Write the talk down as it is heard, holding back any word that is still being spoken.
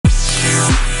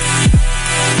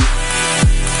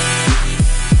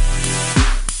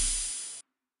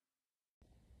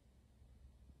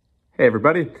Hey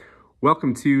everybody,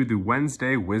 welcome to the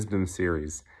Wednesday Wisdom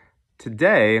Series.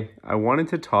 Today, I wanted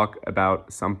to talk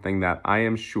about something that I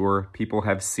am sure people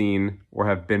have seen or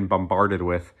have been bombarded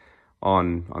with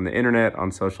on the internet,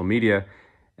 on social media,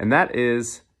 and that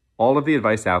is all of the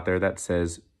advice out there that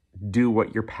says, do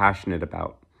what you're passionate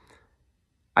about.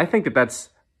 I think that that's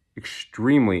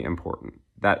extremely important,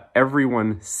 that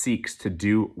everyone seeks to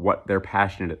do what they're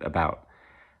passionate about.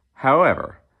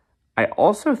 However, I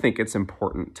also think it's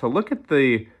important to look at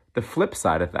the flip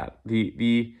side of that,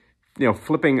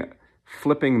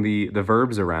 flipping the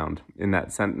verbs around in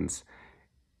that sentence.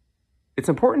 It's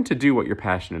important to do what you're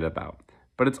passionate about,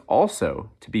 but it's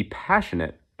also to be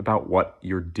passionate about what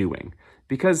you're doing,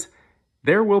 because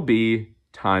there will be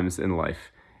times in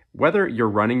life, whether you're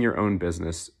running your own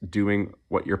business, doing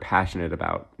what you're passionate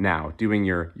about now, doing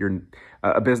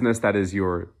a business that is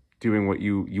doing what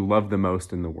you love the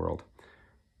most in the world.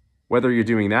 Whether you're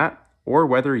doing that or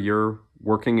whether you're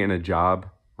working in a job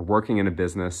or working in a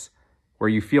business where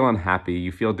you feel unhappy,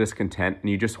 you feel discontent, and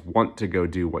you just want to go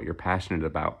do what you're passionate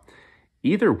about.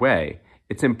 Either way,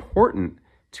 it's important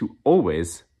to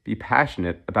always be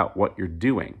passionate about what you're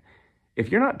doing.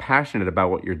 If you're not passionate about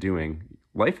what you're doing,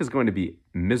 life is going to be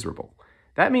miserable.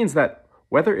 That means that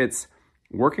whether it's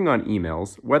working on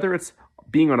emails, whether it's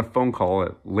being on a phone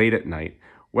call late at night,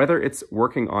 whether it's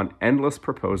working on endless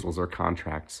proposals or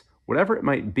contracts, whatever it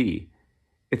might be,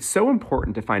 it's so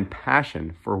important to find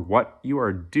passion for what you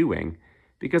are doing,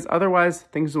 because otherwise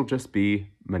things will just be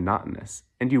monotonous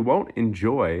and you won't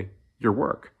enjoy your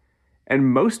work. And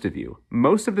most of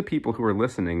the people who are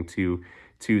listening to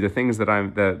the things that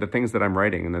the things that I'm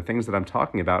writing and the things that I'm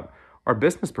talking about are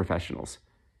business professionals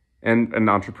and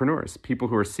entrepreneurs, people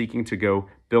who are seeking to go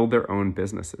build their own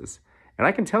businesses. And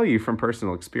I can tell you from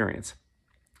personal experience,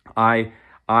 I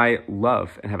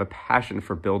love and have a passion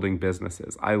for building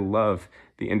businesses. I love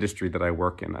the industry that I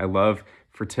work in. I love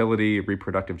fertility,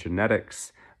 reproductive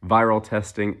genetics, viral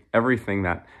testing, everything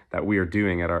that we are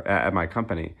doing at my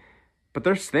company. But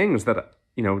there's things that,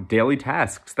 daily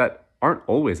tasks that aren't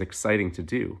always exciting to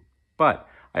do. But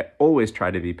I always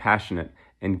try to be passionate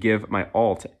and give my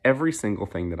all to every single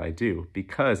thing that I do,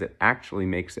 because it actually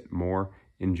makes it more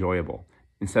enjoyable.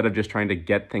 Instead of just trying to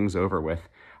get things over with,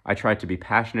 I try to be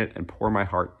passionate and pour my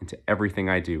heart into everything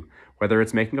I do, whether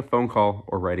it's making a phone call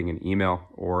or writing an email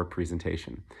or a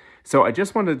presentation. So I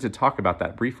just wanted to talk about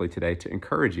that briefly today to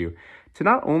encourage you to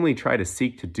not only try to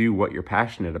seek to do what you're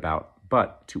passionate about,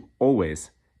 but to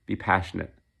always be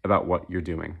passionate about what you're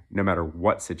doing, no matter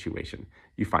what situation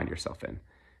you find yourself in.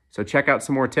 So check out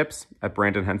some more tips at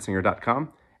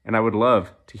brandonhensinger.com, and I would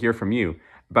love to hear from you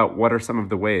about what are some of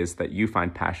the ways that you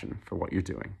find passion for what you're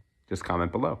doing. Just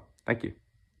comment below. Thank you.